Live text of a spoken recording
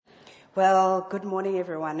Well, good morning,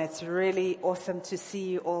 everyone. It's really awesome to see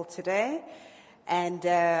you all today. And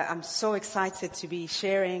I'm so excited to be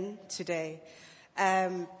sharing today.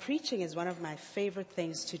 Preaching is one of my favorite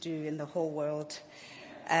things to do in the whole world.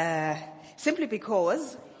 Simply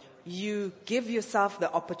because you give yourself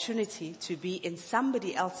the opportunity to be in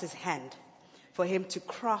somebody else's hand, for him to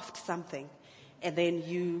craft something, and then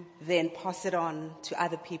you then pass it on to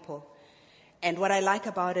other people. And what I like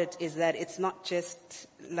about it is that it's not just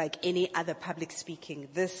like any other public speaking.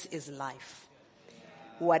 This is life.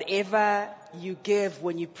 Whatever you give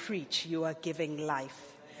when you preach, you are giving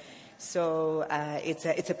life. So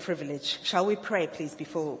it's a privilege. Shall we pray, please,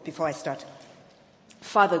 before I start?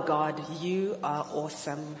 Father God, you are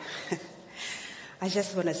awesome. I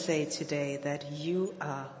just want to say today that you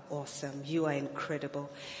are awesome. You are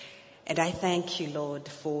incredible. And I thank you, Lord,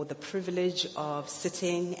 for the privilege of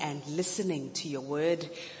sitting and listening to your word.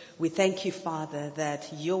 We thank you, Father, that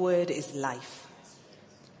your word is life.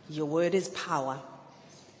 Your word is power.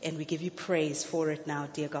 And we give you praise for it now,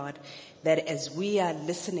 dear God, that as we are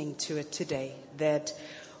listening to it today, that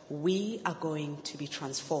we are going to be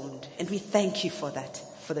transformed. And we thank you for that,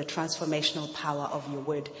 for the transformational power of your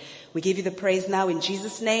word. We give you the praise now in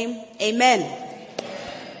Jesus' name. Amen.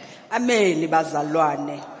 Amen.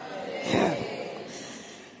 Bazalwane.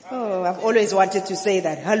 Oh, I've always wanted to say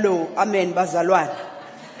that. Hello, amen, bazalwane.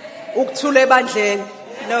 Ukuthule bandleni.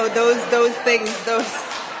 No, those things, those.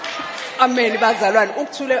 Amen, bazalwane.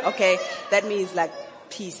 Ukuthule, okay, that means like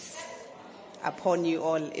peace upon you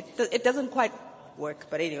all. It doesn't quite work,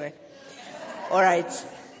 but anyway. All right.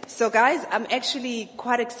 So guys, I'm actually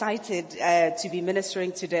quite excited to be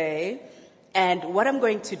ministering today. And what I'm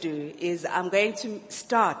going to do is I'm going to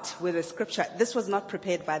start with a scripture. This was not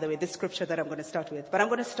prepared, by the way, this scripture that I'm going to start with. But I'm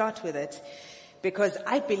going to start with it because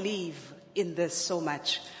I believe in this so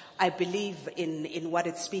much. I believe in what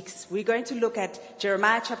it speaks. We're going to look at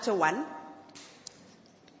Jeremiah chapter 1.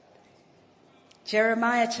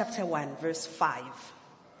 Jeremiah chapter 1, verse 5.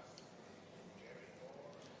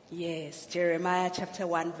 Yes, Jeremiah chapter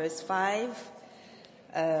 1, verse 5.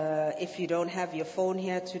 If you don't have your phone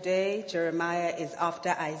here today, Jeremiah is after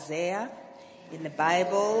Isaiah in the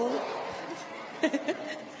Bible.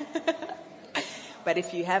 But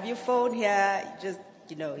if you have your phone here, just,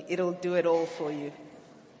 it'll do it all for you.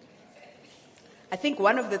 I think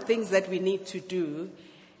one of the things that we need to do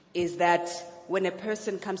is that when a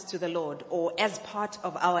person comes to the Lord, or as part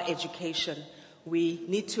of our education, we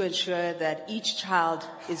need to ensure that each child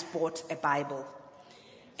is bought a Bible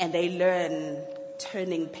and they learn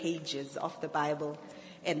turning pages of the Bible,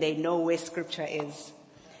 and they know where scripture is.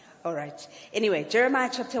 All right. Anyway,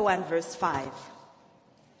 Jeremiah chapter 1, verse 5.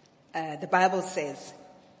 The Bible says,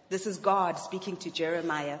 this is God speaking to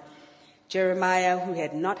Jeremiah. Jeremiah, who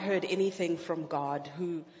had not heard anything from God,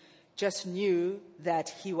 who just knew that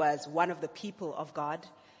he was one of the people of God,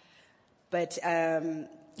 but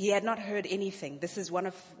he had not heard anything. This is one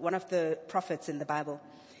of the prophets in the Bible.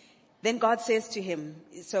 Then God says to him,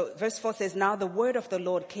 so verse 4 says, now the word of the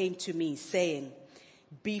Lord came to me saying,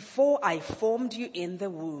 before I formed you in the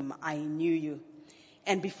womb, I knew you.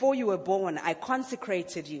 And before you were born, I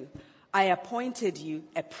consecrated you. I appointed you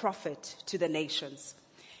a prophet to the nations.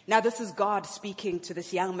 Now this is God speaking to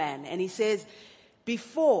this young man. And he says,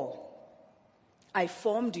 before I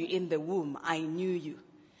formed you in the womb, I knew you.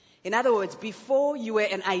 In other words, before you were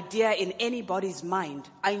an idea in anybody's mind,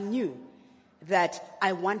 I knew that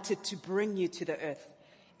I wanted to bring you to the earth.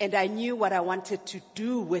 And I knew what I wanted to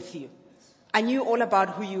do with you. I knew all about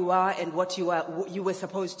who you are and what you were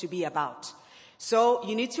supposed to be about. So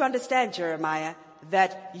you need to understand, Jeremiah,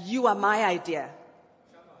 that you are my idea.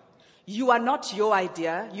 You are not your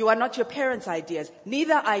idea. You are not your parents' ideas.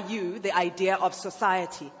 Neither are you the idea of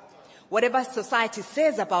society. Whatever society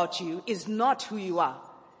says about you is not who you are.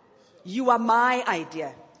 You are my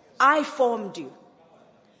idea. I formed you.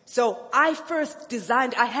 So I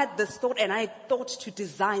had this thought, and I thought to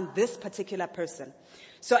design this particular person.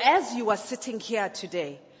 So as you are sitting here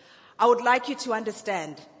today, I would like you to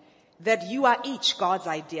understand that you are each God's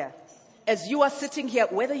idea. As you are sitting here,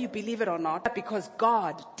 whether you believe it or not, because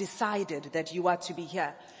God decided that you are to be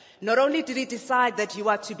here. Not only did he decide that you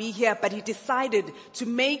are to be here, but he decided to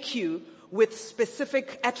make you with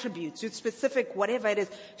specific attributes, with specific whatever it is,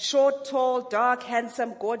 short, tall, dark,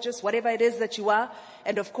 handsome, gorgeous, whatever it is that you are.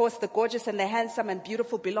 And of course, the gorgeous and the handsome and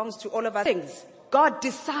beautiful belongs to all of us things. God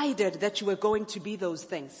decided that you were going to be those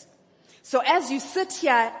things. So as you sit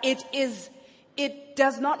here, it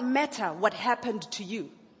does not matter what happened to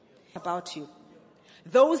you, about you.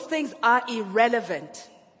 Those things are irrelevant,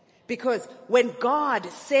 because when God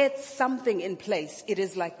sets something in place, it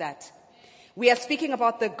is like that. We are speaking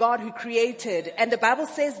about the God who created, and the Bible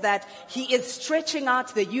says that he is stretching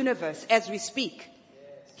out the universe as we speak.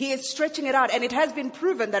 He is stretching it out, and it has been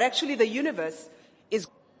proven that actually the universe is.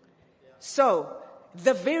 So,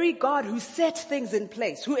 the very God who set things in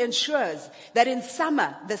place, who ensures that in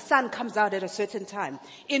summer the sun comes out at a certain time,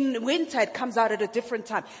 in winter it comes out at a different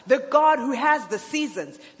time, the God who has the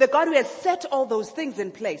seasons, the God who has set all those things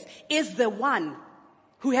in place, is the one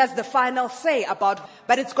who has the final say about,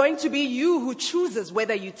 but it's going to be you who chooses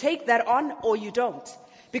whether you take that on or you don't,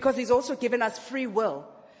 because he's also given us free will.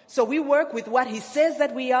 So we work with what he says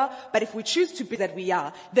that we are, but if we choose to be that we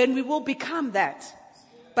are, then we will become that.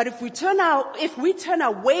 But if we turn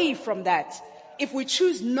away from that, if we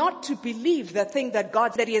choose not to believe the thing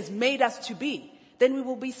that he has made us to be, then we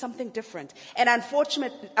will be something different. And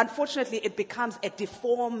unfortunately, it becomes a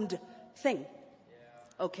deformed thing.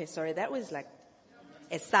 Okay, sorry, that was like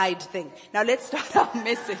a side thing. Now let's start our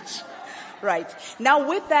message. Right. Now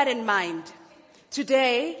with that in mind,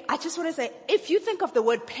 today, I just want to say, if you think of the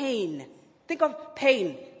word pain, think of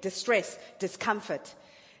pain, distress, discomfort.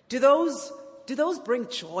 Do those bring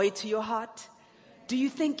joy to your heart? Do you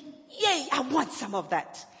think, yay, I want some of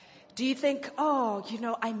that? Do you think, oh,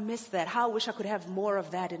 I miss that. How I wish I could have more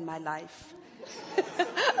of that in my life?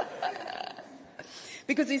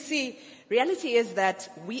 Because you see, reality is that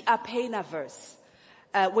we are pain averse.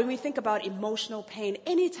 When we think about emotional pain,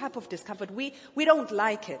 any type of discomfort, we don't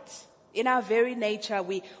like it. In our very nature,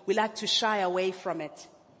 we like to shy away from it.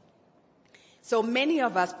 So many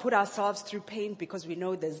of us put ourselves through pain because we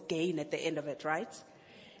know there's gain at the end of it, right?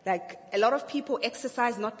 Like a lot of people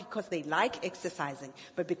exercise not because they like exercising,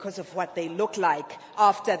 but because of what they look like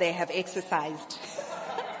after they have exercised.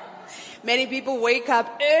 Many people wake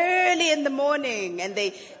up early in the morning and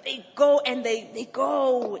they go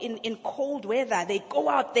in cold weather. They go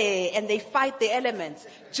out there and they fight the elements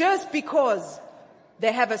just because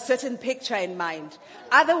they have a certain picture in mind.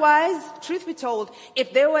 Otherwise, truth be told,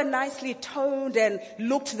 if they were nicely toned and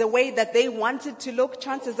looked the way that they wanted to look,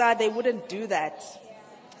 chances are they wouldn't do that.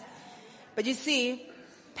 But you see,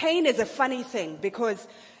 pain is a funny thing because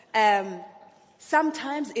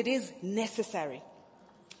sometimes it is necessary.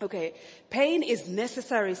 Okay, pain is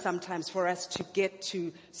necessary sometimes for us to get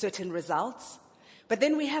to certain results. But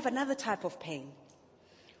then we have another type of pain,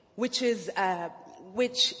 which is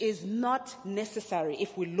not necessary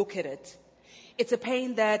if we look at it. It's a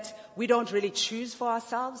pain that we don't really choose for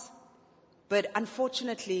ourselves. But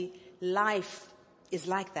unfortunately, life is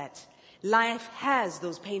like that. Life has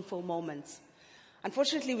those painful moments.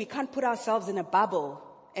 Unfortunately, we can't put ourselves in a bubble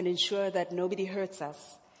and ensure that nobody hurts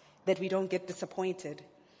us, that we don't get disappointed.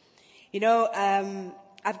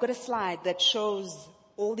 I've got a slide that shows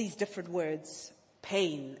all these different words,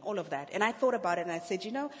 pain, all of that. And I thought about it and I said,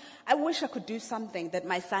 I wish I could do something that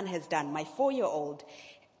my son has done. My 4-year-old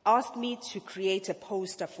asked me to create a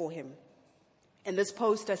poster for him. And this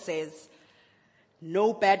poster says,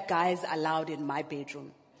 "No bad guys allowed in my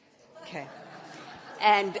bedroom." Okay.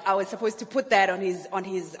 And I was supposed to put that on his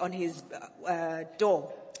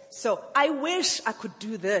door. So I wish I could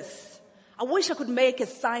do this. I wish I could make a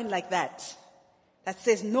sign like that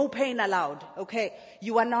says no pain allowed. Okay.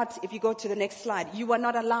 You are not, if you go to the next slide, you are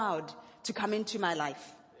not allowed to come into my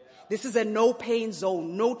life. This is a no pain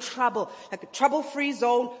zone, no trouble, like a trouble-free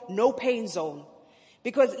zone, no pain zone.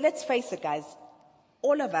 Because let's face it, guys,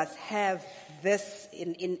 all of us have this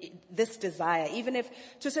in this desire, even if,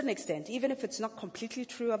 to a certain extent, even if it's not completely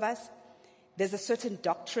true of us, there's a certain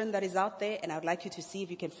doctrine that is out there, and I would like you to see if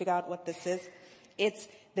you can figure out what this is. It's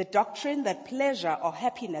the doctrine that pleasure or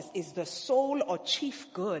happiness is the sole or chief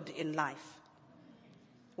good in life.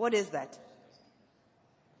 What is that?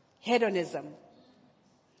 Hedonism.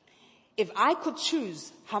 If I could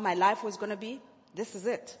choose how my life was going to be, this is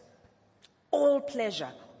it. All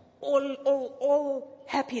pleasure, all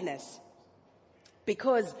happiness.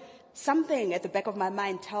 Because something at the back of my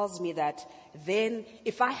mind tells me that then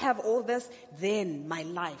if I have all this, then my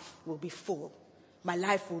life will be full. My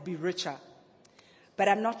life will be richer. But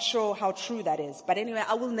I'm not sure how true that is. But anyway,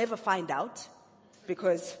 I will never find out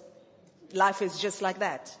because life is just like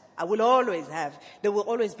that. There will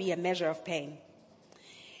always be a measure of pain.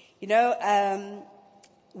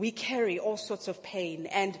 We carry all sorts of pain.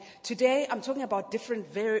 And today I'm talking about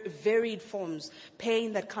different varied forms.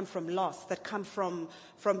 Pain that come from loss, that come from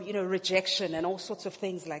rejection and all sorts of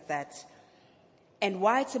things like that. And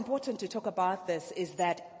why it's important to talk about this is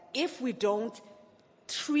that if we don't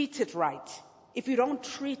treat it right, if we don't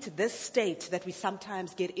treat this state that we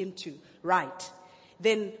sometimes get into right,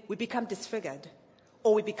 then we become disfigured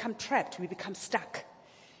or we become trapped, we become stuck.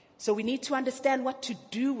 So we need to understand what to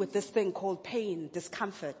do with this thing called pain,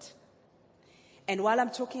 discomfort. And while I'm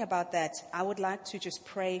talking about that, I would like to just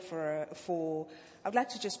pray if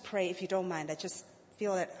you don't mind. I just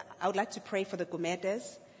feel that I would like to pray for the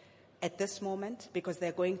Gumedes at this moment because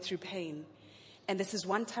they're going through pain. And this is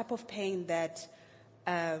one type of pain that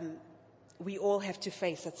we all have to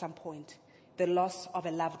face at some point, the loss of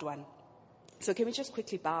a loved one. So can we just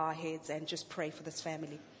quickly bow our heads and just pray for this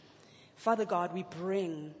family? Father God, we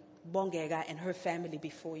bring Bongega and her family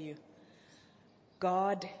before you.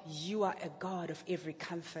 God, you are a God of every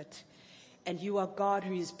comfort. And you are God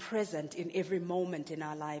who is present in every moment in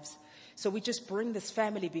our lives. So we just bring this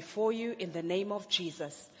family before you in the name of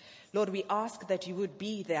Jesus. Lord, we ask that you would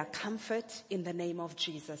be their comfort in the name of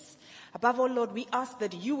Jesus. Above all, Lord, we ask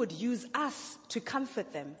that you would use us to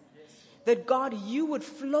comfort them. That God, you would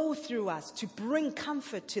flow through us to bring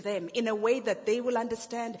comfort to them in a way that they will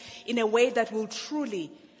understand, in a way that will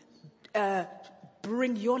truly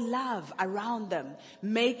bring your love around them.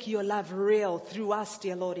 Make your love real through us,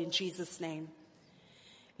 dear Lord, in Jesus' name.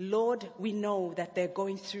 Lord, we know that they're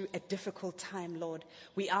going through a difficult time, Lord.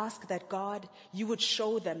 We ask that, God, you would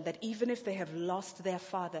show them that even if they have lost their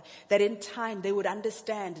father, that in time they would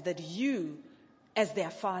understand that you, as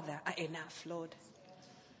their father, are enough, Lord.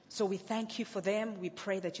 So we thank you for them. We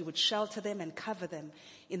pray that you would shelter them and cover them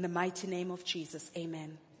in the mighty name of Jesus.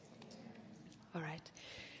 Amen. All right.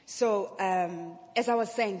 So, as I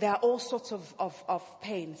was saying, there are all sorts of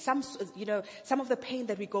pain. Some of the pain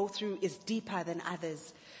that we go through is deeper than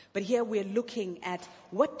others. But here we're looking at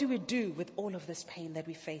what do we do with all of this pain that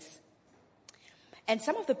we face. And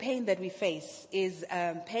some of the pain that we face is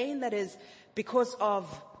pain that is because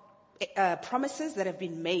of promises that have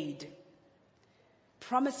been made.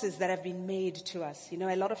 Promises that have been made to us. You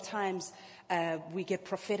know, a lot of times we get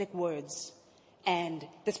prophetic words. And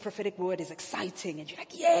this prophetic word is exciting. And you're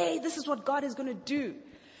like, yay, this is what God is going to do.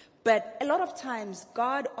 But a lot of times,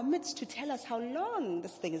 God omits to tell us how long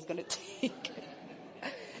this thing is going to take.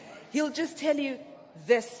 He'll just tell you,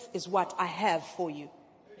 this is what I have for you.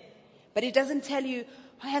 But he doesn't tell you,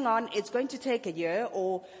 hang on, it's going to take a year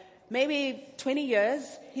or maybe 20 years.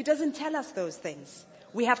 He doesn't tell us those things.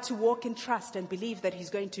 We have to walk in trust and believe that he's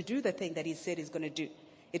going to do the thing that he said he's going to do.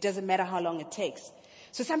 It doesn't matter how long it takes.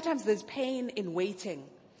 So sometimes there's pain in waiting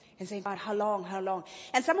and saying, God, how long?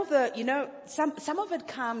 And some of some of it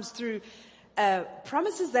comes through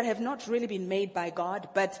promises that have not really been made by God,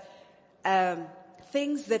 but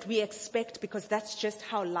things that we expect because that's just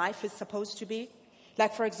how life is supposed to be.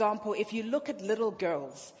 Like, for example, if you look at little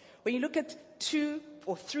girls, when you look at 2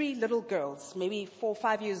 or 3 little girls, maybe 4 or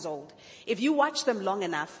 5 years old, if you watch them long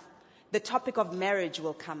enough, the topic of marriage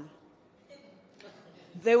will come.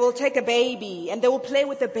 They will take a baby and they will play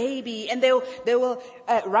with the baby and they will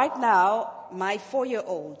right now, my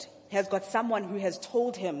 4-year-old has got someone who has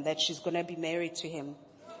told him that she's going to be married to him.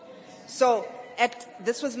 So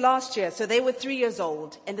this was last year. So they were 3 years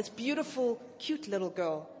old and this beautiful, cute little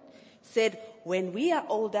girl said, when we are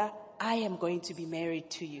older, I am going to be married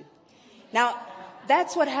to you. Now,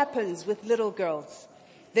 that's what happens with little girls.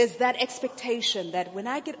 There's that expectation that when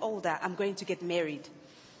I get older, I'm going to get married.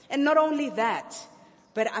 And not only that,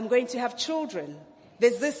 but I'm going to have children.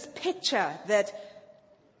 There's this picture that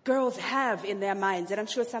girls have in their minds, and I'm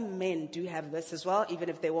sure some men do have this as well, even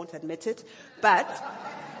if they won't admit it. But,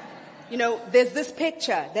 there's this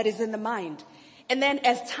picture that is in the mind. And then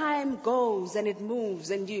as time goes and it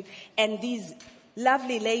moves and these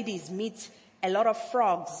lovely ladies meet a lot of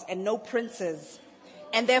frogs and no princes.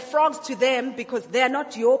 And they're frogs to them because they're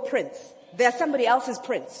not your prince. They're somebody else's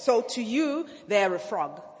prince. So to you, they're a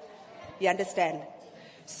frog. You understand?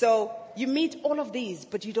 So you meet all of these,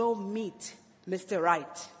 but you don't meet Mr.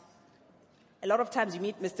 Right. A lot of times you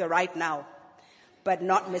meet Mr. Right now, but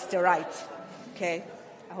not Mr. Right. Okay?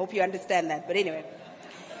 I hope you understand that. But anyway.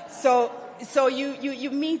 So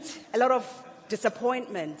you meet a lot of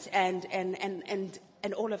disappointment and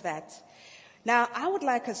all of that. Now, I would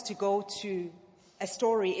like us to go to a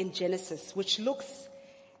story in Genesis which looks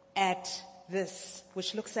at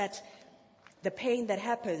the pain that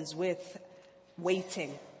happens with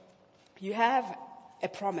waiting. You have a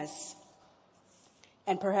promise,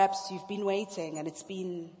 and perhaps you've been waiting, and it's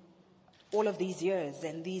been all of these years,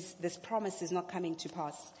 and this promise is not coming to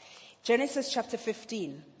pass. Genesis chapter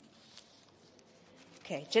 15.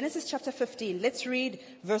 Okay, Genesis chapter 15. Let's read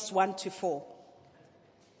verse 1 to 4.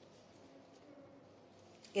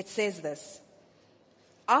 It says this.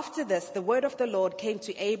 After this, the word of the Lord came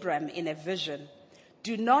to Abram in a vision.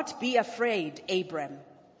 Do not be afraid, Abram.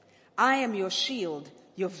 I am your shield,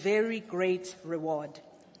 your very great reward.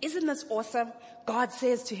 Isn't this awesome? God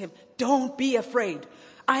says to him, don't be afraid.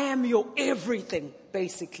 I am your everything,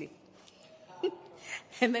 basically.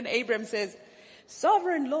 And then Abram says,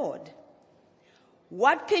 Sovereign Lord,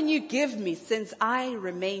 what can you give me since I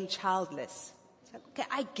remain childless? It's like, okay,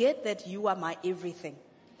 I get that you are my everything.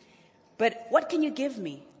 But what can you give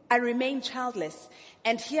me? I remain childless.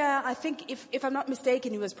 And here, I think, if I'm not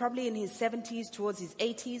mistaken, he was probably in his 70s, towards his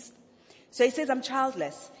 80s. So he says, I'm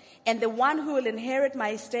childless. And the one who will inherit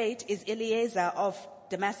my estate is Eliezer of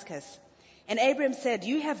Damascus. And Abraham said,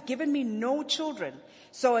 you have given me no children,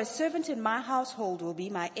 so a servant in my household will be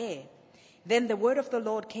my heir. Then the word of the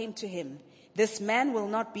Lord came to him. This man will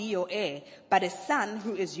not be your heir, but a son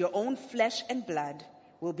who is your own flesh and blood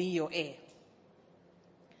will be your heir.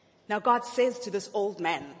 Now God says to this old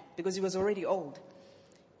man, because he was already old,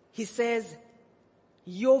 he says,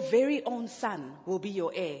 your very own son will be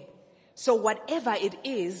your heir. So whatever it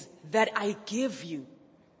is that I give you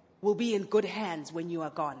will be in good hands when you are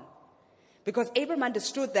gone. Because Abraham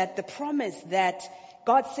understood that the promise that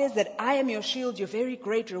God says that I am your shield, your very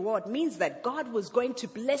great reward, means that God was going to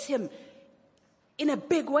bless him in a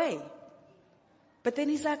big way. But then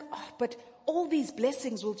he's like, but all these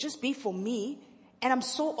blessings will just be for me, and I'm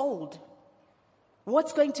so old.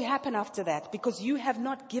 What's going to happen after that? Because you have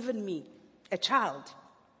not given me a child.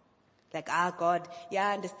 Like, God, yeah,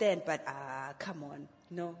 I understand, but come on.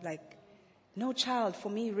 No child for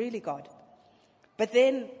me, really, God. But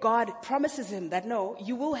then God promises him that, no,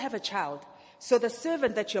 you will have a child. So the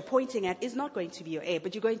servant that you're pointing at is not going to be your heir,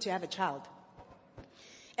 but you're going to have a child.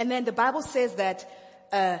 And then the Bible says that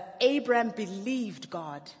Abraham believed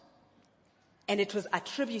God, and it was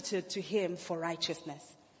attributed to him for righteousness.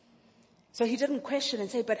 So he didn't question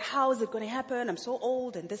and say, but how is it going to happen? I'm so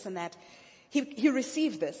old and this and that. He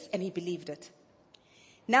received this and he believed it.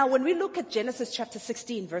 Now, when we look at Genesis chapter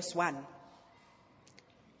 16, verse 1,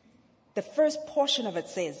 the first portion of it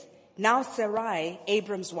says, now Sarai,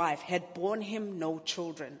 Abram's wife, had borne him no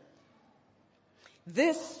children.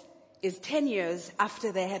 This is 10 years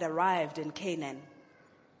after they had arrived in Canaan.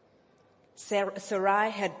 Sarai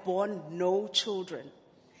had borne no children.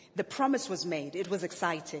 The promise was made. It was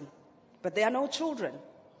exciting. But there are no children.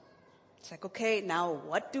 It's like, okay, now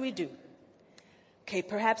what do we do? Okay,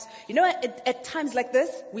 perhaps, at times like this,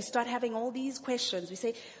 we start having all these questions. We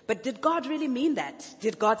say, but did God really mean that?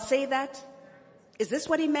 Did God say that? Is this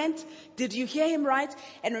what he meant? Did you hear him right?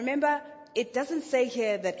 And remember, it doesn't say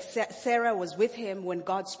here that Sarah was with him when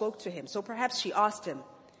God spoke to him. So perhaps she asked him.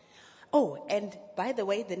 Oh, and by the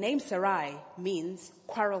way, the name Sarai means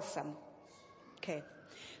quarrelsome. Okay.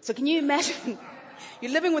 So can you imagine?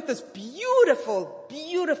 You're living with this beautiful,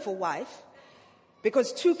 beautiful wife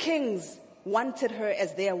because two kings wanted her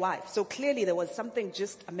as their wife. So clearly there was something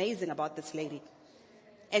just amazing about this lady.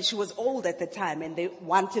 And she was old at the time and they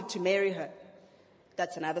wanted to marry her.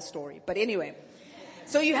 That's another story. But anyway,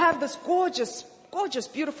 so you have this gorgeous, gorgeous,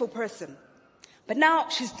 beautiful person. But now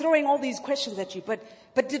she's throwing all these questions at you.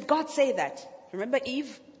 But did God say that? Remember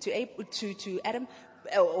Eve to Adam?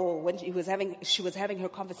 Or when she was having her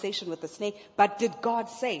conversation with the snake. But did God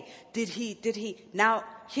say? Did he? Now,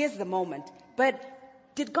 here's the moment. But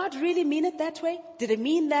did God really mean it that way? Did it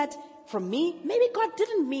mean that from me? Maybe God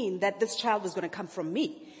didn't mean that this child was going to come from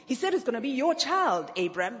me. He said it's going to be your child,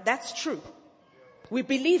 Abraham. That's true. We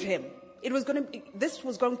believe him. This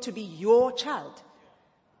was going to be your child.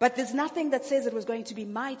 But there's nothing that says it was going to be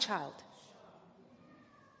my child.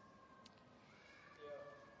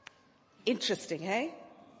 Interesting, hey?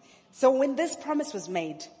 So when this promise was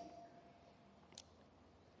made,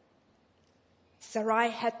 Sarai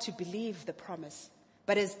had to believe the promise.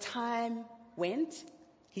 But as time went,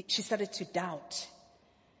 she started to doubt.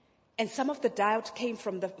 And some of the doubt came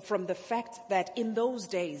from the fact that in those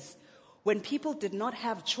days, when people did not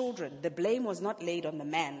have children, the blame was not laid on the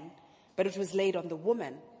man, but it was laid on the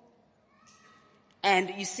woman.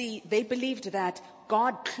 And you see, they believed that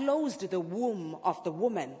God closed the womb of the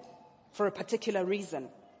woman for a particular reason.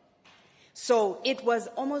 So it was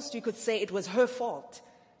almost, you could say, it was her fault.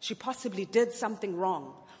 She possibly did something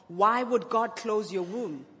wrong. Why would God close your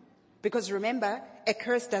womb? Because remember, a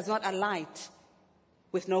curse does not alight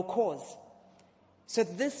with no cause. So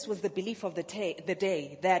this was the belief of the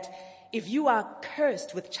day, that if you are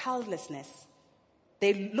cursed with childlessness,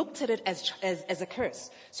 they looked at it as a curse.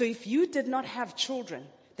 So if you did not have children,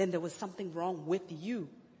 then there was something wrong with you,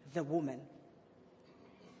 the woman.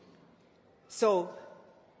 So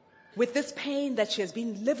with this pain that she has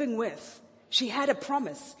been living with, she had a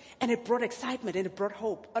promise, and it brought excitement and it brought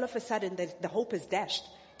hope. All of a sudden, the hope is dashed.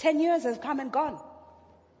 10 years has come and gone.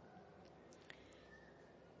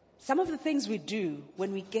 Some of the things we do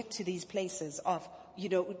when we get to these places of,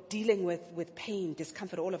 dealing with pain,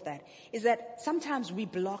 discomfort, all of that, is that sometimes we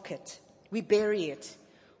block it. We bury it.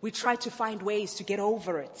 We try to find ways to get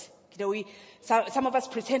over it. Some of us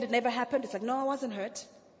pretend it never happened. It's like, no, I wasn't hurt.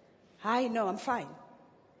 No, I'm fine.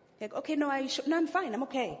 Like, okay, no, I'm fine. I'm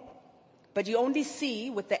okay. But you only see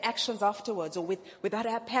with the actions afterwards, or with what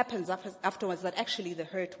happens afterwards, that actually the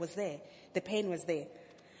hurt was there. The pain was there.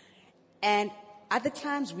 And other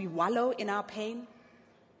times we wallow in our pain.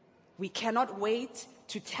 We cannot wait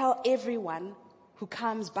to tell everyone who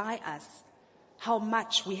comes by us how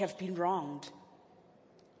much we have been wronged,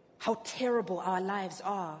 how terrible our lives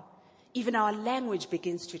are. Even our language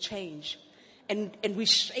begins to change. And we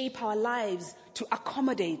shape our lives to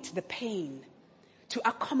accommodate the pain, to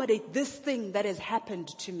accommodate this thing that has happened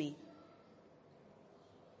to me.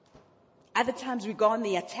 Other times we go on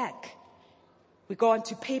the attack. We go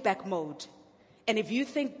into payback mode. And if you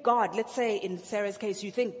think God, let's say in Sarah's case,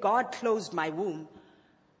 you think God closed my womb.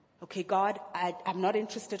 Okay, God, I'm not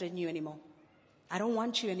interested in you anymore. I don't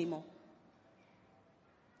want you anymore.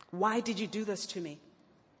 Why did you do this to me?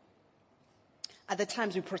 Other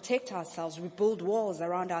times we protect ourselves. We build walls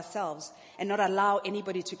around ourselves and not allow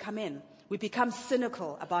anybody to come in. We become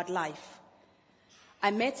cynical about life.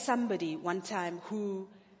 I met somebody one time who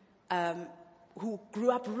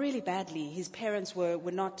grew up really badly. His parents were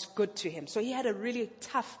not good to him. So he had a really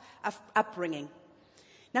tough upbringing.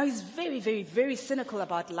 Now he's very, very, very cynical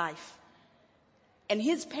about life. And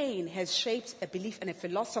his pain has shaped a belief and a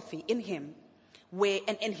philosophy in him where,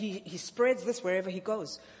 and he spreads this wherever he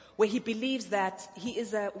goes, where he believes that he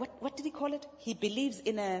is what did he call it? He believes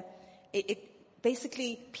in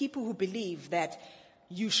basically people who believe that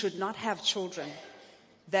you should not have children.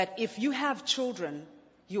 That if you have children,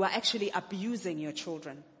 you are actually abusing your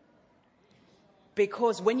children.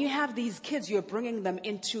 Because when you have these kids, you're bringing them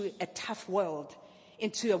into a tough world,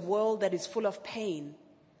 into a world that is full of pain.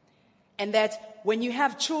 And that when you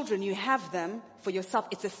have children, you have them for yourself.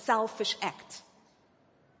 It's a selfish act.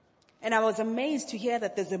 And I was amazed to hear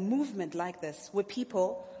that there's a movement like this where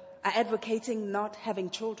people are advocating not having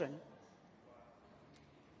children.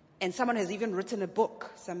 And someone has even written a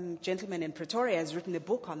book. Some gentleman in Pretoria has written a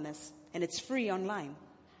book on this, and it's free online.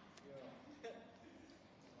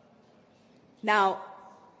 Now,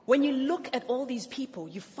 when you look at all these people,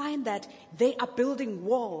 you find that they are building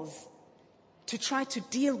walls to try to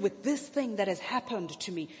deal with this thing that has happened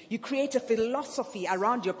to me. You create a philosophy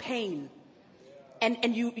around your pain.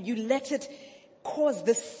 And you let it cause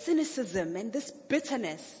this cynicism and this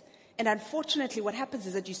bitterness. And unfortunately, what happens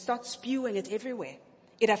is that you start spewing it everywhere.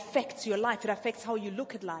 It affects your life. It affects how you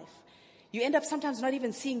look at life. You end up sometimes not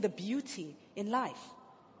even seeing the beauty in life.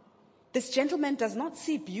 This gentleman does not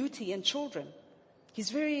see beauty in children.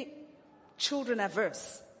 He's very children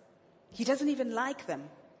averse. He doesn't even like them.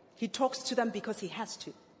 He talks to them because he has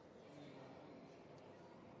to.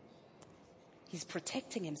 He's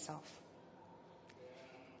protecting himself.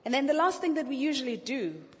 And then the last thing that we usually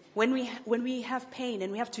do when we have pain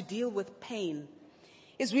and we have to deal with pain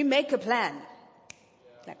is we make a plan.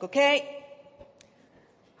 Like, okay,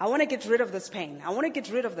 I want to get rid of this pain. I want to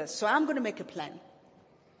get rid of this. So I'm going to make a plan.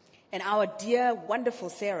 And our dear, wonderful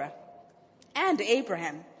Sarah and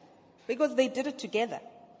Abraham, because they did it together.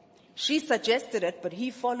 She suggested it, but he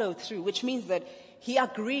followed through, which means that he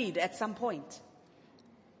agreed at some point.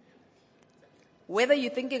 Whether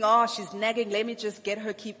you're thinking, oh, she's nagging, let me just get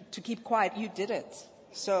her to keep quiet, you did it.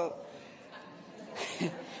 So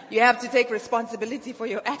you have to take responsibility for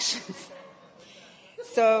your actions.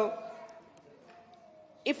 So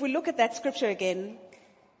if we look at that scripture again,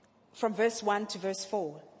 from verse 1 to verse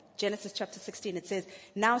 4, Genesis chapter 16, it says,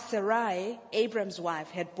 Now Sarai, Abram's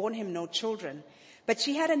wife, had borne him no children, but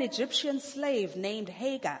she had an Egyptian slave named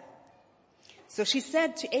Hagar. So she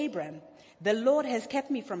said to Abram, The Lord has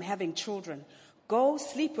kept me from having children. Go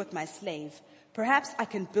sleep with my slave. Perhaps I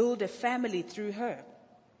can build a family through her.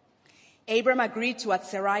 Abram agreed to what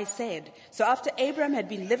Sarai said. So after Abram had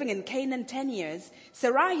been living in Canaan 10 years,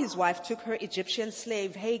 Sarai, his wife, took her Egyptian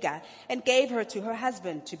slave Hagar and gave her to her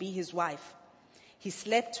husband to be his wife. He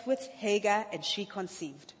slept with Hagar and she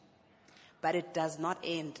conceived. But it does not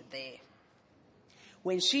end there.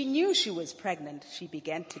 When she knew she was pregnant, she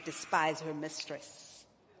began to despise her mistress.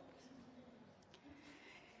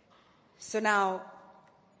 So now,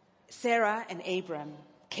 Sarah and Abram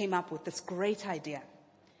came up with this great idea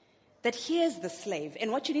that here's the slave.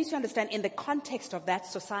 And what you need to understand in the context of that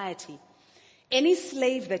society, any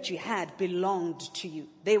slave that you had belonged to you.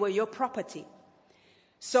 They were your property.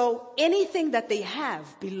 So anything that they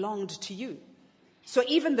have belonged to you. So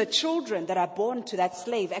even the children that are born to that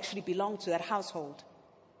slave actually belong to that household.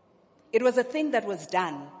 It was a thing that was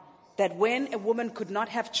done, that when a woman could not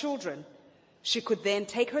have children, she could then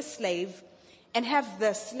take her slave and have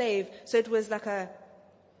the slave. So it was like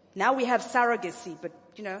now we have surrogacy, but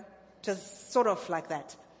Just sort of like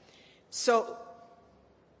that. So,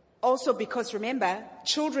 also because remember,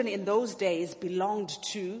 children in those days belonged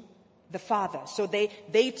to the father. So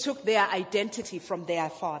they took their identity from their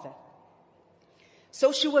father.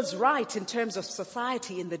 So she was right in terms of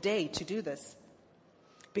society in the day to do this.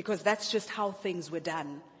 Because that's just how things were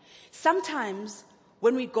done. Sometimes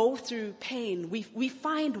when we go through pain, we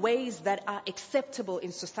find ways that are acceptable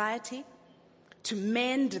in society to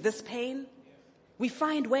mend this pain. We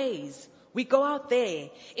find ways. We go out there.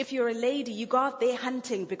 If you're a lady, you go out there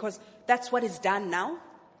hunting because that's what is done now.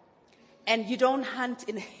 And you don't hunt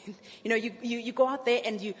in, you go out there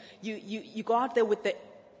and you go out there with the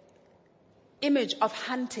image of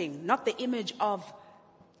hunting, not the image of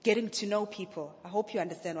getting to know people. I hope you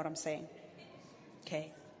understand what I'm saying.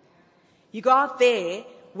 Okay. You go out there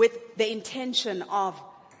with the intention of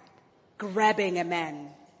grabbing a man,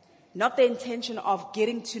 not the intention of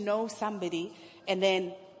getting to know somebody and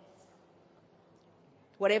then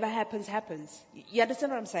whatever happens, happens. You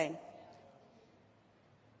understand what I'm saying?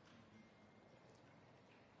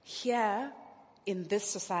 Here, in this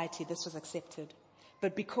society, this was accepted.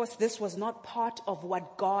 But because this was not part of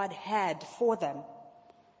what God had for them,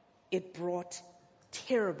 it brought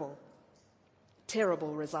terrible,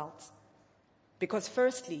 terrible results. Because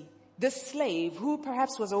firstly, this slave, who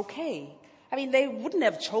perhaps was okay, I mean, they wouldn't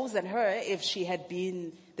have chosen her if she had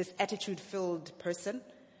been this attitude-filled person.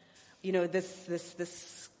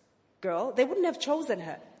 This girl, they wouldn't have chosen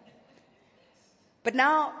her. But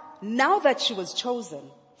now that she was chosen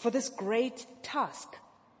for this great task,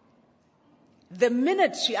 the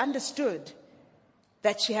minute she understood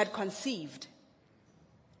that she had conceived,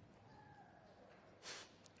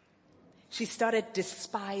 she started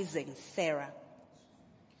despising Sarah,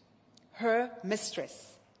 her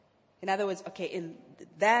mistress. In other words,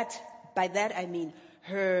 by that I mean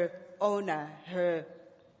her owner, her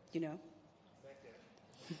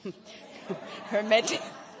madam.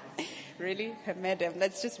 Really? Her madam.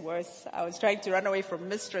 That's just worse. I was trying to run away from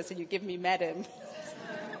mistress and you give me madam.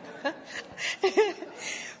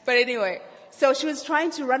 But anyway, so she was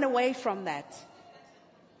trying to run away from that.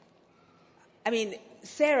 I mean,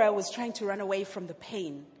 Sarah was trying to run away from the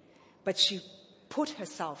pain, but she put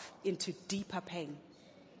herself into deeper pain.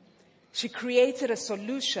 She created a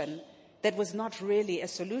solution that was not really a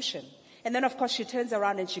solution. And then, of course, she turns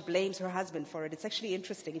around and she blames her husband for it. It's actually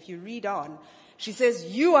interesting. If you read on, she says,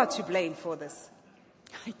 "You are to blame for this."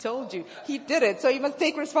 I told you, he did it, so you must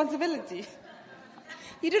take responsibility.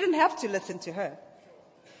 He didn't have to listen to her.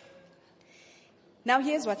 Now,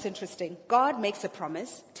 here's what's interesting. God makes a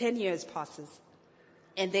promise, 10 years passes,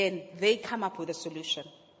 and then they come up with a solution.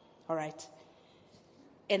 All right.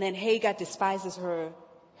 And then Hagar despises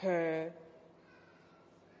her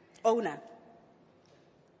owner,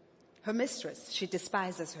 her mistress. She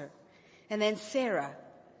despises her. And then Sarah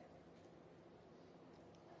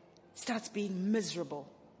starts being miserable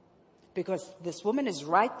because this woman is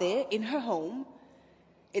right there in her home.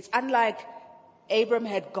 It's unlike Abram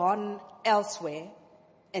had gone elsewhere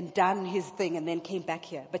and done his thing and then came back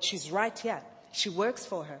here. But she's right here. She works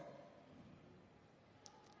for her.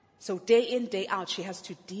 So day in, day out, she has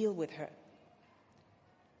to deal with her.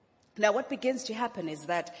 Now what begins to happen is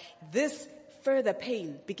that this further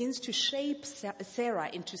pain begins to shape Sarah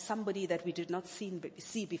into somebody that we did not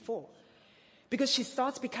see before. Because she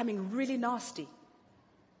starts becoming really nasty.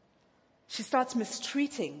 She starts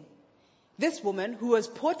mistreating this woman who was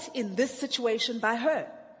put in this situation by her.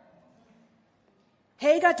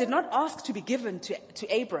 Hagar did not ask to be given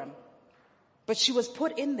to Abram, but she was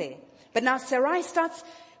put in there. But now Sarai starts,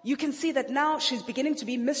 you can see that now she's beginning to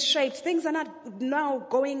be misshaped. Things are not now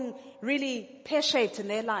going really pear-shaped in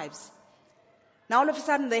their lives. Now all of a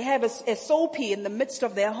sudden they have a soapy in the midst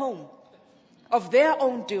of their home, of their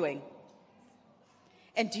own doing.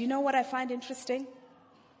 And do you know what I find interesting?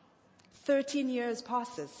 13 years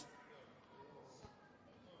passes.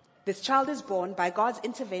 This child is born by God's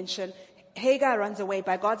intervention. Hagar runs away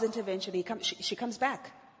by God's intervention. She comes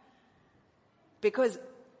back. Because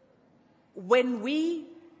when we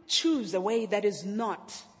choose a way that is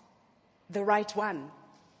not the right one,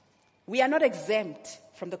 we are not exempt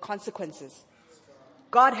from the consequences.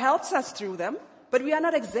 God helps us through them, but we are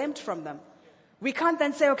not exempt from them. We can't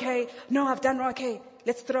then say, okay, no, I've done wrong, okay,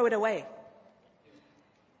 let's throw it away.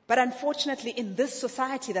 But unfortunately, in this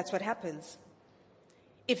society, that's what happens.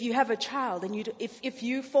 If you have a child and if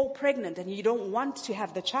you fall pregnant and you don't want to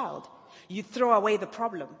have the child, you throw away the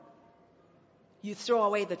problem. You throw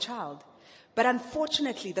away the child. But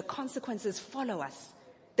unfortunately, the consequences follow us.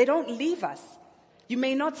 They don't leave us. You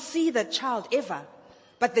may not see the child ever,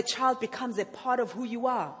 but the child becomes a part of who you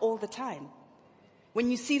are all the time. When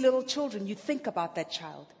you see little children, you think about that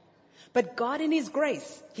child. But God in His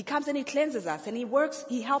grace, He comes and He cleanses us and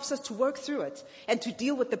He helps us to work through it and to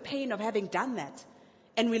deal with the pain of having done that.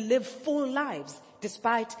 And we live full lives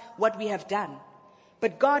despite what we have done.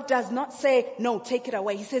 But God does not say, no, take it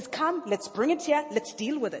away. He says, come, let's bring it here. Let's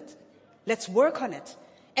deal with it. Let's work on it.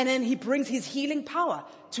 And then He brings His healing power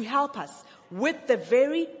to help us with the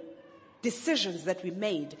very decisions that we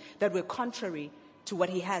made that were contrary to what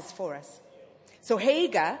He has for us. So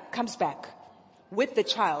Hagar comes back with the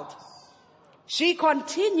child. She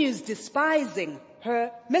continues despising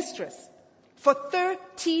her mistress for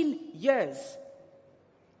 13 years.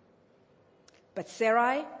 But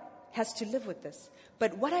Sarai has to live with this.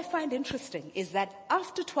 But what I find interesting is that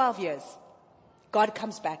after 12 years, God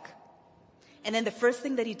comes back. And then the first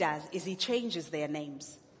thing that He does is He changes their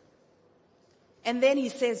names. And then He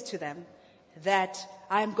says to them that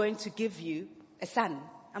I am going to give you a son.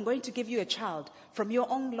 I'm going to give you a child from your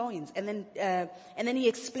own loins. And then He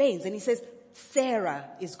explains and He says, Sarah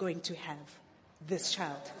is going to have this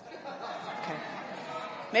child. Okay.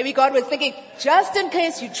 Maybe God was thinking, just in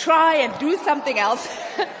case you try and do something else,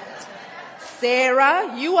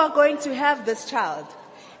 Sarah, you are going to have this child.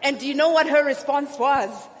 And do you know what her response was?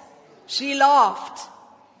 She laughed.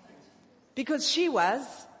 Because she was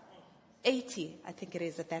 80, I think it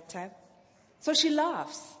is at that time. So she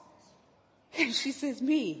laughs. And she says,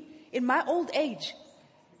 me, in my old age,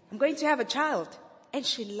 I'm going to have a child. And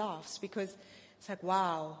she laughs because it's like,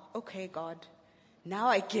 wow, okay, God, now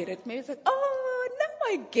I get it. Maybe it's like, oh, now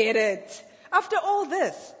I get it. After all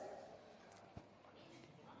this.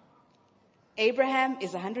 Abraham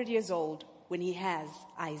is 100 years old when he has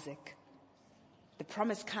Isaac. The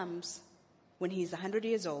promise comes when he's 100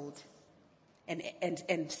 years old.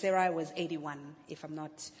 And Sarah was 81, if I'm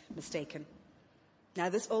not mistaken. Now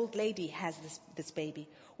this old lady has this baby.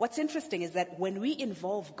 What's interesting is that when we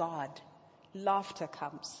involve God, laughter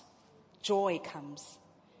comes, joy comes.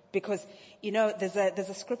 Because, there's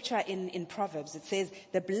a scripture in Proverbs. It says,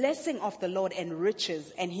 the blessing of the Lord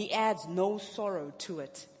enriches and He adds no sorrow to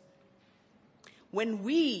it. When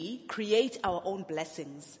we create our own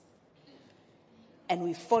blessings and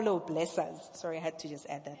we follow blessers, sorry, I had to just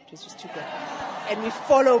add that, it was just too good. And we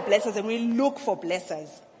follow blessers and we look for blessers,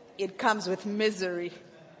 it comes with misery.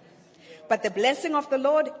 But the blessing of the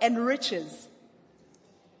Lord enriches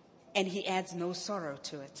and He adds no sorrow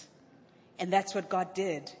to it. And that's what God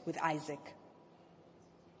did with Isaac.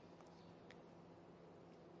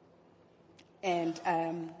 And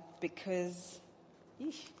because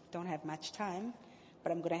don't have much time,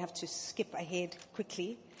 but I'm going to have to skip ahead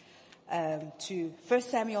quickly to 1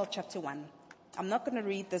 Samuel chapter 1. I'm not going to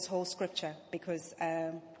read this whole scripture because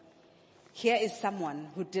here is someone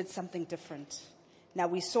who did something different. Now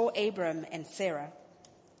we saw Abram and Sarah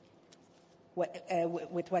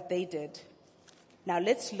with what they did. Now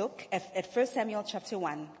let's look at 1 Samuel chapter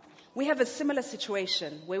 1. We have a similar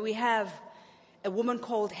situation where we have a woman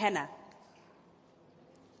called Hannah.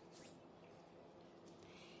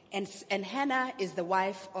 And Hannah is the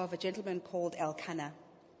wife of a gentleman called Elkanah.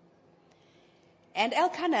 And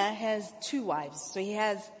Elkanah has two wives. So he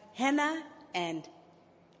has Hannah and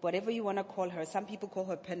whatever you want to call her. Some people call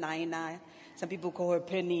her Penina. Some people call her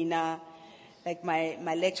Penina. Like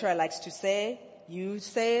my lecturer likes to say, you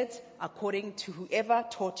say it according to whoever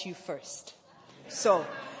taught you first. So,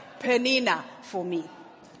 Penina for me.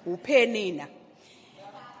 Penina.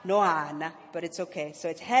 No Hannah, but it's okay. So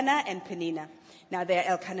it's Hannah and Penina. Now they are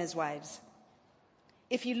Elkanah's wives.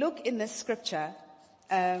 If you look in this scripture,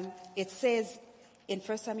 it says in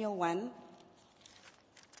 1 Samuel 1,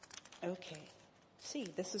 okay. See,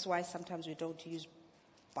 this is why sometimes we don't use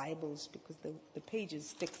Bibles because the pages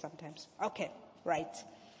stick sometimes. Okay, right.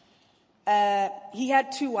 He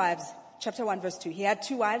had two wives. Chapter 1 verse 2. He had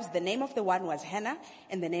two wives. The name of the one was Hannah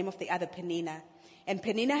and the name of the other Penina. And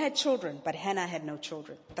Penina had children, but Hannah had no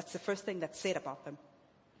children. That's the first thing that's said about them.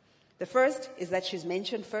 The first is that she's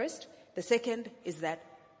mentioned first. The second is that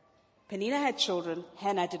Penina had children,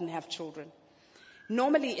 Hannah didn't have children.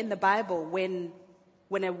 Normally in the Bible, when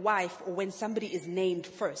a wife or when somebody is named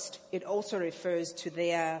first, it also refers to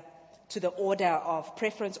the order of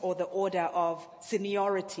preference or the order of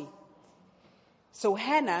seniority. So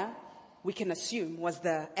Hannah, we can assume, was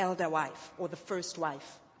the elder wife or the first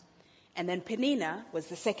wife. And then Penina was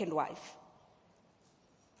the second wife.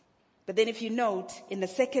 But then if you note, in the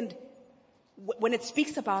second, when it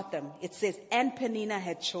speaks about them, it says, and Penina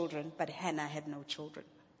had children, but Hannah had no children.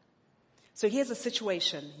 So here's a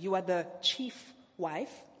situation. You are the chief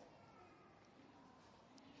wife.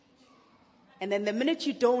 And then the minute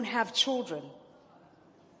you don't have children,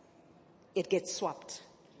 it gets swapped.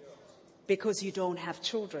 because you don't have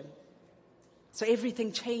children. So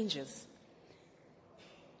everything changes.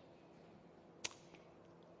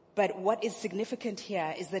 But what is significant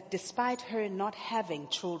here is that despite her not having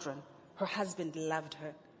children, her husband loved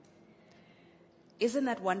her. Isn't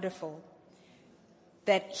that wonderful?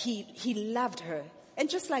 That he loved her. And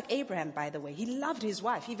just like Abraham, by the way, he loved his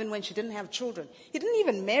wife even when she didn't have children. He didn't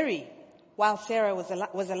even marry while Sarah was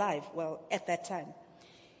alive, well, at that time.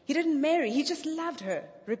 He didn't marry. He just loved her,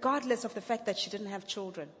 regardless of the fact that she didn't have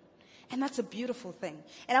children. And that's a beautiful thing.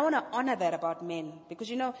 And I want to honor that about men.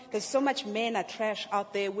 Because, there's so much men are trash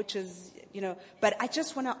out there, which is, but I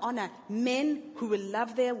just want to honor men who will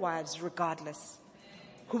love their wives regardless.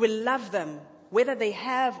 Who will love them, whether they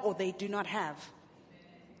have or they do not have.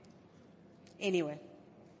 Anyway.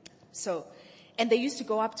 And they used to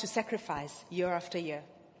go up to sacrifice year after year.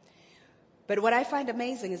 But what I find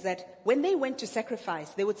amazing is that when they went to sacrifice,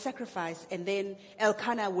 they would sacrifice and then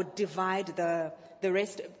Elkanah would divide the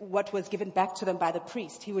rest, what was given back to them by the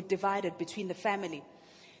priest. He would divide it between the family.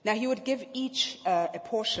 Now he would give each a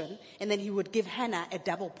portion, and then he would give Hannah a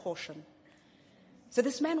double portion. So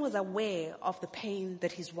this man was aware of the pain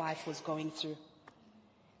that his wife was going through.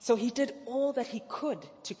 So he did all that he could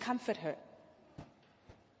to comfort her.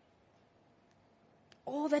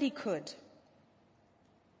 All that he could.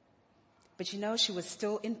 But she was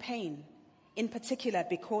still in pain, in particular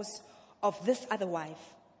because of this other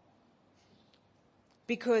wife.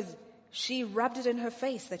 Because she rubbed it in her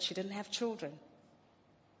face that she didn't have children.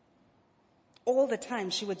 All the time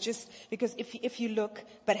she would because if you look,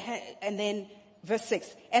 and then verse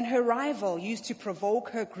 6, and her rival used to provoke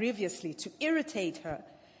her grievously, to irritate her.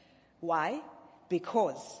 Why?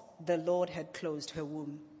 Because the Lord had closed her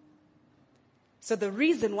womb. So the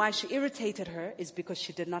reason why she irritated her is because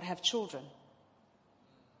she did not have children.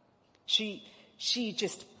 She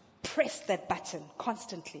just pressed that button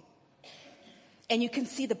constantly. And you can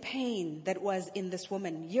see the pain that was in this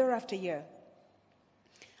woman year after year.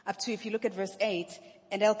 Up to, if you look at verse 8,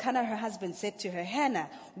 and Elkanah, her husband, said to her, Hannah,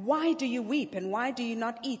 why do you weep and why do you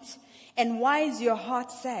not eat? And why is your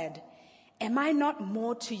heart sad? Am I not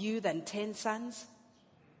more to you than 10 sons?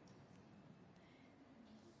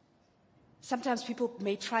 Sometimes people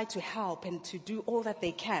may try to help and to do all that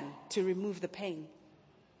they can to remove the pain.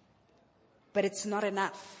 But it's not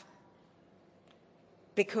enough.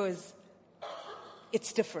 Because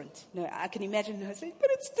it's different. No, I can imagine her saying, but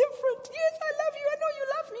it's different. Yes, I love you. I know you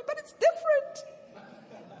love me, but it's different.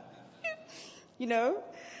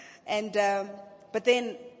 And, but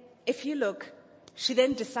then if you look, she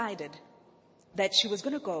then decided that she was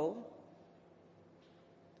going to go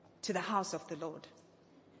to the house of the Lord.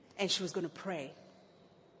 And she was going to pray.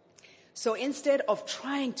 So instead of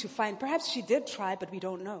trying to find, perhaps she did try, but we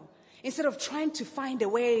don't know. Instead of trying to find a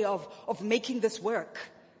way of making this work,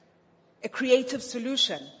 a creative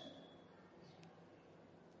solution,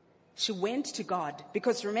 she went to God.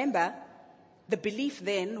 Because remember, the belief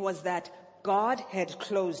then was that God had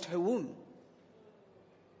closed her womb.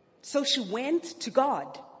 So she went to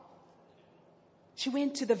God. She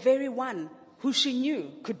went to the very one who she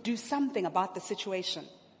knew could do something about the situation.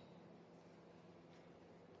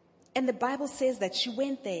 And the Bible says that she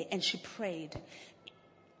went there and she prayed.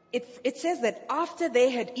 It says that after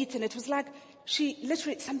they had eaten, it was like she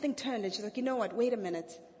literally, something turned and she's like, you know what, wait a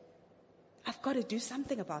minute. I've got to do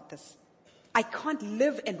something about this. I can't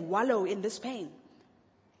live and wallow in this pain.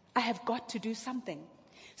 I have got to do something.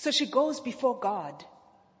 So she goes before God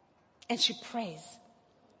and she prays.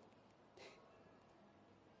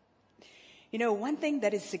 One thing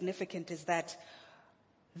that is significant is that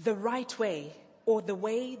the right way, or the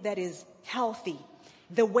way that is healthy,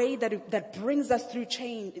 the way that brings us through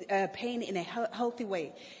pain in a healthy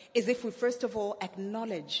way, is if we first of all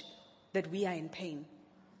acknowledge that we are in pain.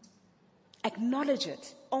 Acknowledge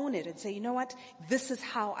it, own it, and say, you know what, this is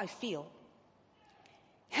how I feel.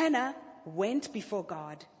 Hannah went before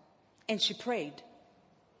God and she prayed.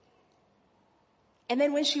 And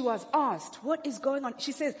then when she was asked, what is going on?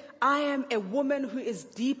 She says, I am a woman who is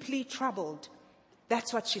deeply troubled.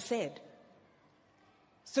 That's what she said.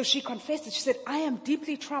 So she confessed it. She said, I am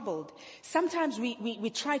deeply troubled. Sometimes we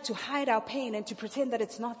try to hide our pain and to pretend that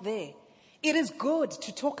it's not there. It is good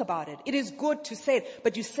to talk about it. It is good to say it,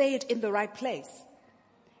 but you say it in the right place.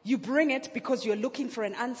 You bring it because you're looking for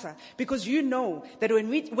an answer. Because you know that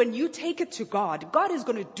when you take it to God, God is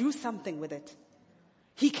going to do something with it.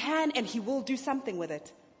 He can and He will do something with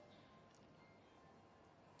it.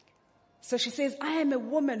 So she says, I am a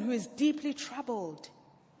woman who is deeply troubled.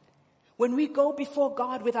 When we go before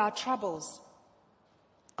God with our troubles,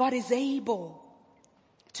 God is able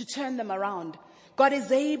to turn them around. God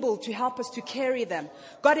is able to help us to carry them.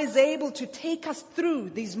 God is able to take us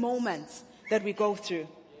through these moments that we go through.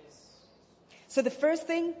 So the first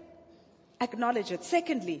thing, acknowledge it.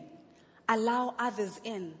 Secondly, allow others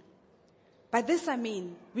in. By this I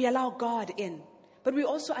mean we allow God in, but we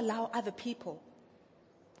also allow other people.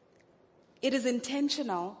 It is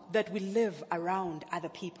intentional that we live around other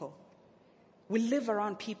people. We live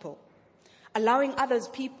around people. Allowing others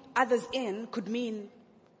in could mean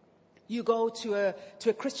you go to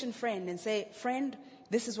a Christian friend and say, friend,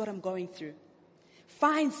 this is what I'm going through.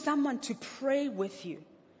 Find someone to pray with you.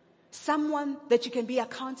 Someone that you can be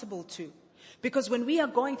accountable to. Because when we are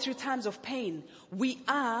going through times of pain, we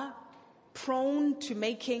are prone to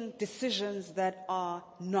making decisions that are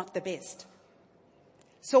not the best.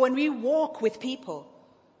 So when we walk with people,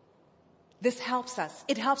 this helps us.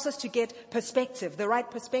 It helps us to get perspective, the right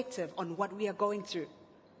perspective on what we are going through.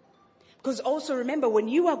 Because also remember, when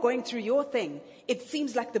you are going through your thing, it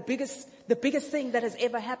seems like the biggest thing that has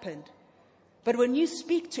ever happened. But when you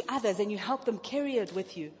speak to others and you help them carry it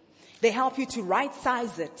with you, they help you to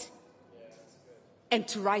right-size it and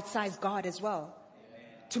to right-size God as well.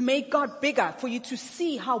 To make God bigger, for you to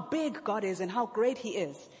see how big God is and how great He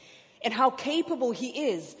is and how capable He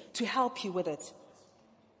is to help you with it.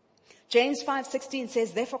 James 5:16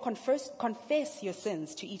 says, therefore confess your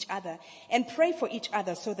sins to each other and pray for each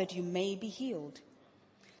other so that you may be healed.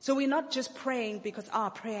 So we're not just praying because our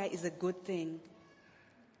prayer is a good thing.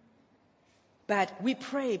 But we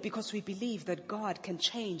pray because we believe that God can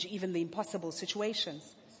change even the impossible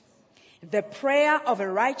situations. The prayer of a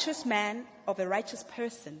righteous man, of a righteous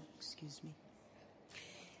person,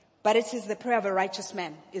 but it is the prayer of a righteous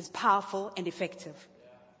man is powerful and effective.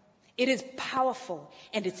 It is powerful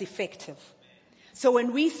and it's effective. So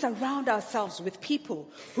when we surround ourselves with people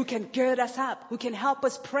who can gird us up, who can help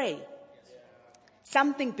us pray,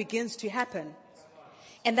 something begins to happen.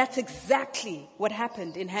 And that's exactly what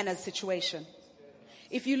happened in Hannah's situation.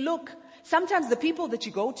 If you look, sometimes the people that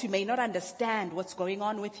you go to may not understand what's going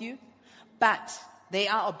on with you, but they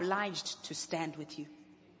are obliged to stand with you.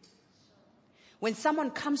 When someone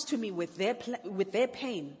comes to me with their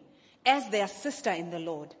pain, as their sister in the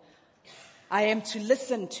Lord, I am to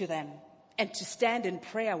listen to them and to stand in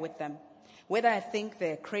prayer with them, whether I think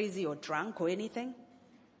they're crazy or drunk or anything,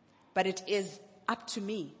 but it is up to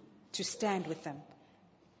me to stand with them.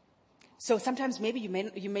 So sometimes maybe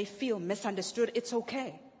you may feel misunderstood. It's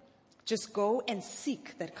okay. Just go and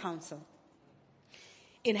seek that counsel.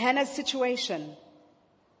 In Hannah's situation,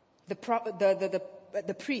 the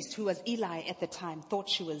priest, who was Eli at the time, thought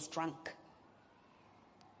she was drunk.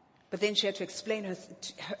 But then she had to explain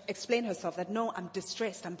herself that, no, I'm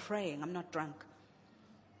distressed, I'm praying, I'm not drunk.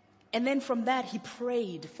 And then from that, he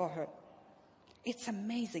prayed for her. It's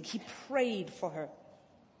amazing. He prayed for her.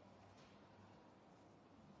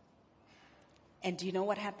 And do you know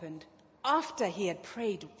what happened? After he had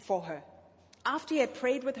prayed for her, after he had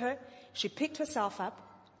prayed with her, she picked herself up,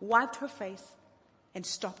 wiped her face, and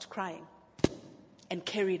stopped crying and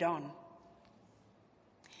carried on.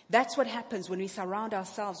 That's what happens when we surround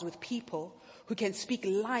ourselves with people who can speak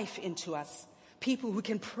life into us, people who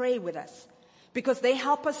can pray with us, because they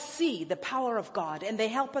help us see the power of God, and they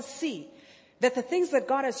help us see that the things that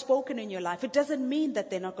God has spoken in your life, it doesn't mean that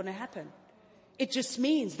they're not going to happen. It just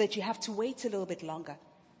means that you have to wait a little bit longer.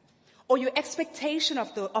 Or your expectation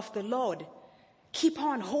of the Lord, keep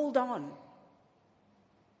on, hold on.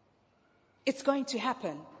 It's going to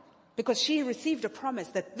happen, because she received a promise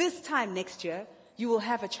that this time next year, you will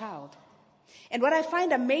have a child. And what I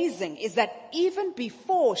find amazing is that even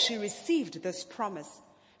before she received this promise,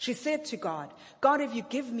 she said to God, God, if you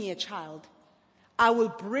give me a child, I will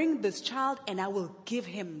bring this child and I will give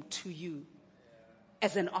him to you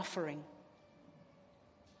as an offering.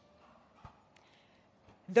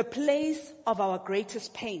 The place of our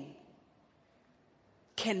greatest pain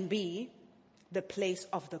can be the place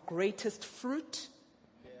of the greatest fruit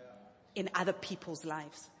in other people's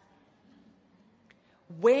lives.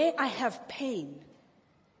 Where I have pain,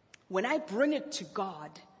 when I bring it to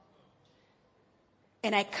God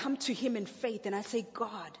and I come to Him in faith and I say,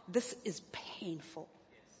 God, this is painful.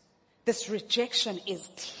 This rejection is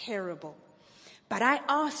terrible. But I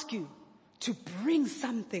ask you to bring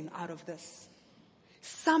something out of this.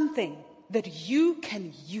 Something that you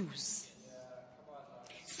can use.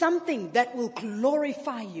 Something that will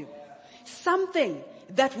glorify you. Something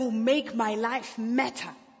that will make my life matter.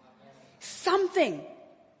 Something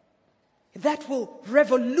that will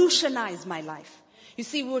revolutionize my life. You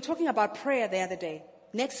see, we were talking about prayer the other day.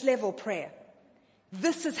 Next level prayer.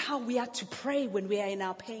 This is how we are to pray when we are in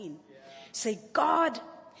our pain. Say, God,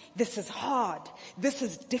 This is hard. This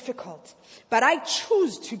is difficult. But I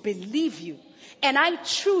choose to believe you. And I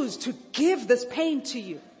choose to give this pain to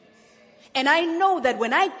you. And I know that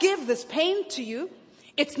when I give this pain to you,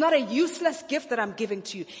 it's not a useless gift that I'm giving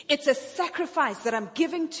to you. It's a sacrifice that I'm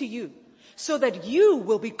giving to you so that you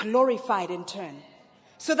will be glorified in turn.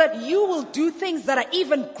 So that you will do things that are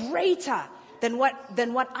even greater than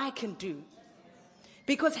what I can do.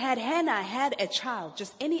 Because had Hannah had a child,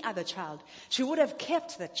 just any other child, she would have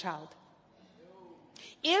kept that child.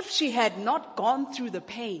 If she had not gone through the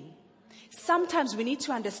pain, sometimes we need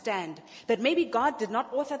to understand that maybe God did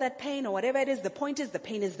not author that pain or whatever it is. The point is the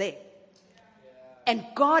pain is there. And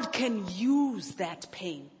God can use that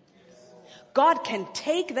pain. God can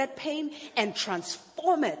take that pain and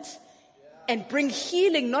transform it and bring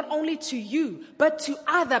healing not only to you, but to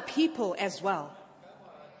other people as well.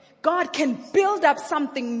 God can build up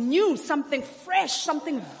something new, something fresh,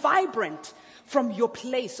 something vibrant from your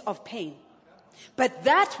place of pain. But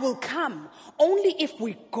that will come only if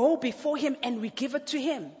we go before Him and we give it to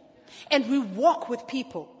Him. And we walk with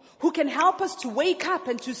people who can help us to wake up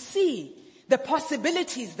and to see the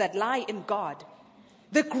possibilities that lie in God.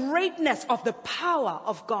 The greatness of the power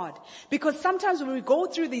of God. Because sometimes when we go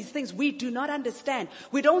through these things, we do not understand.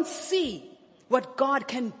 We don't see what God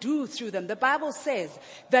can do through them. The Bible says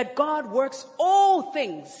that God works all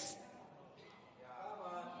things.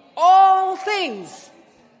 All things.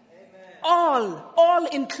 All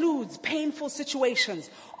includes painful situations.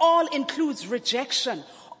 All includes rejection.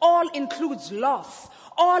 All includes loss.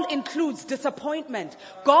 All includes disappointment.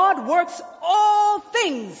 God works all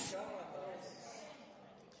things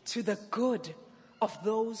to the good of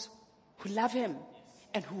those who love Him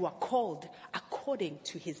and who are called according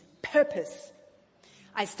to His purpose.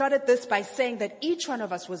 I started this by saying that each one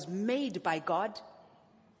of us was made by God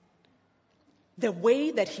the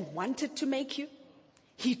way that He wanted to make you.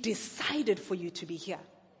 He decided for you to be here.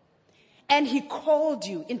 And He called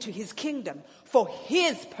you into His kingdom for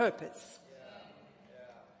His purpose.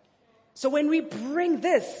 So when we bring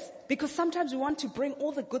this, because sometimes we want to bring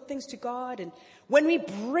all the good things to God, and when we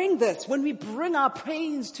bring this, when we bring our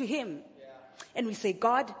praise to Him, and we say,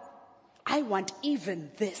 God, I want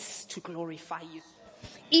even this to glorify you.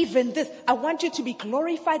 Even this. I want you to be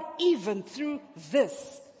glorified even through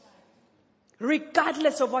this.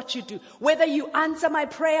 Regardless of what you do. Whether you answer my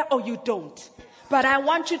prayer or you don't. But I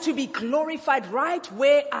want you to be glorified right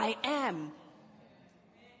where I am.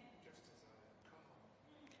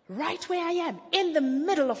 Right where I am. In the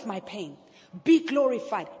middle of my pain. Be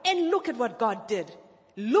glorified. And look at what God did.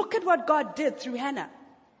 Look at what God did through Hannah.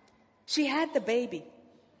 She had the baby.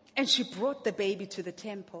 And she brought the baby to the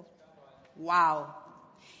temple. Wow.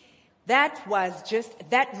 That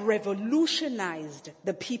revolutionized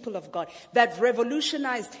the people of God. That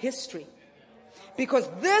revolutionized history. Because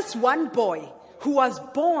this one boy who was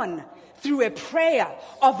born through a prayer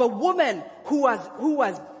of a woman who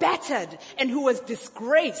was battered and who was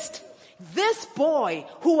disgraced. This boy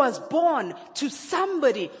who was born to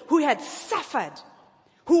somebody who had suffered,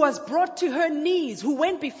 who was brought to her knees, who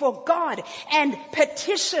went before God and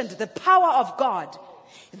petitioned the power of God.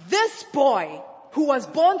 This boy who was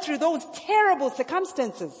born through those terrible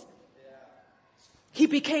circumstances, he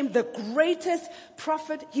became the greatest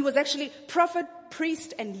prophet. He was actually prophet,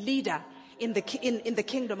 priest, and leader in the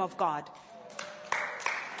kingdom of God.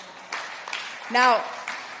 Now,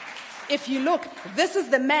 if you look, this is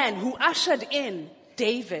the man who ushered in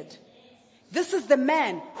David. This is the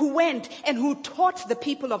man who went and who taught the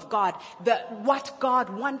people of God what God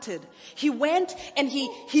wanted. He went and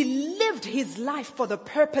he lived his life for the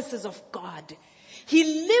purposes of God.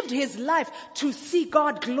 He lived his life to see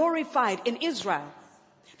God glorified in Israel.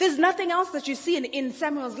 There's nothing else that you see in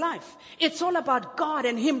Samuel's life. It's all about God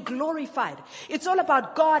and Him glorified. It's all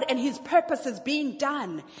about God and His purposes being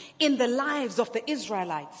done in the lives of the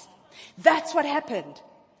Israelites. That's what happened.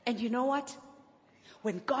 And you know what?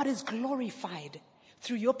 When God is glorified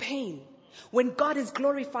through your pain, when God is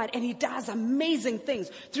glorified and He does amazing things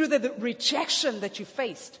through the rejection that you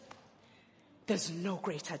faced, there's no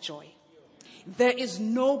greater joy. There is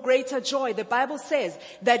no greater joy. The Bible says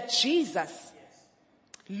that Jesus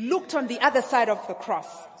looked on the other side of the cross.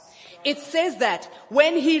 It says that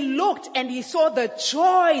when He looked and He saw the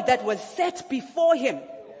joy that was set before Him,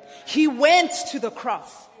 He went to the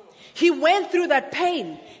cross. He went through that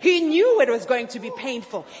pain. He knew it was going to be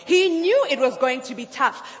painful. He knew it was going to be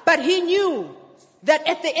tough. But He knew that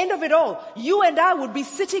at the end of it all, you and I would be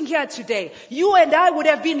sitting here today. You and I would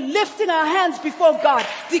have been lifting our hands before God,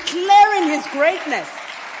 declaring His greatness.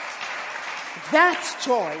 That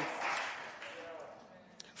joy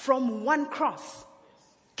from one cross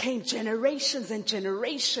came generations and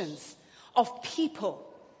generations of people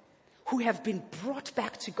who have been brought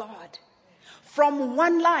back to God. From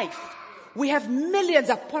one life, we have millions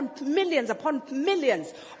upon millions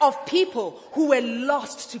of people who were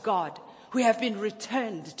lost to God, who have been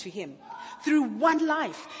returned to Him. Through one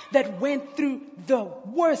life that went through the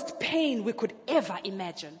worst pain we could ever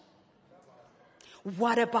imagine.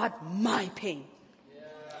 What about my pain?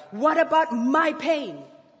 What about my pain?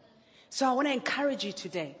 So I want to encourage you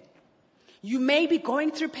today. You may be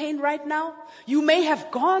going through pain right now. You may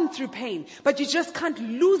have gone through pain, but you just can't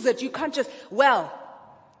lose it. You can't just,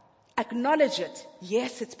 acknowledge it.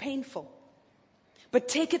 Yes, it's painful. But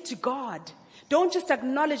take it to God. Don't just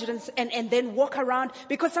acknowledge it and then walk around.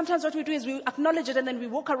 Because sometimes what we do is we acknowledge it and then we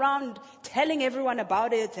walk around telling everyone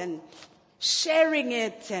about it and sharing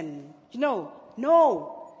it and, no.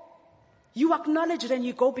 You acknowledge it and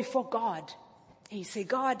you go before God. And you say,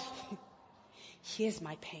 God, here's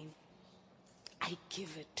my pain. I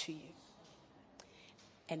give it to you.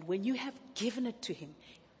 And when you have given it to Him,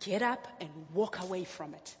 get up and walk away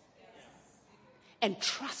from it. And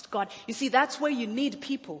trust God. You see, that's where you need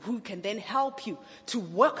people who can then help you to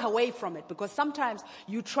walk away from it. Because sometimes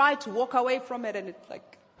you try to walk away from it and it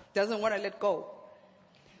doesn't want to let go.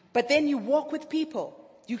 But then you walk with people.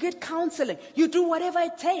 You get counseling. You do whatever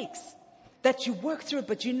it takes that you work through it.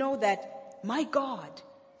 But you know that my God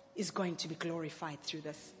is going to be glorified through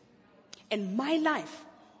this. And my life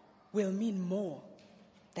will mean more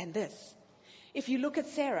than this. If you look at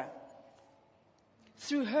Sarah,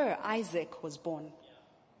 through her, Isaac was born.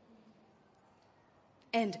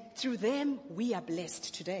 And through them, we are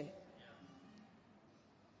blessed today.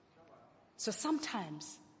 So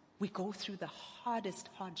sometimes we go through the hardest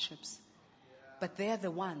hardships, but they're the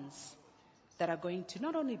ones that are going to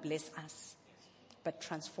not only bless us, but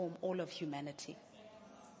transform all of humanity.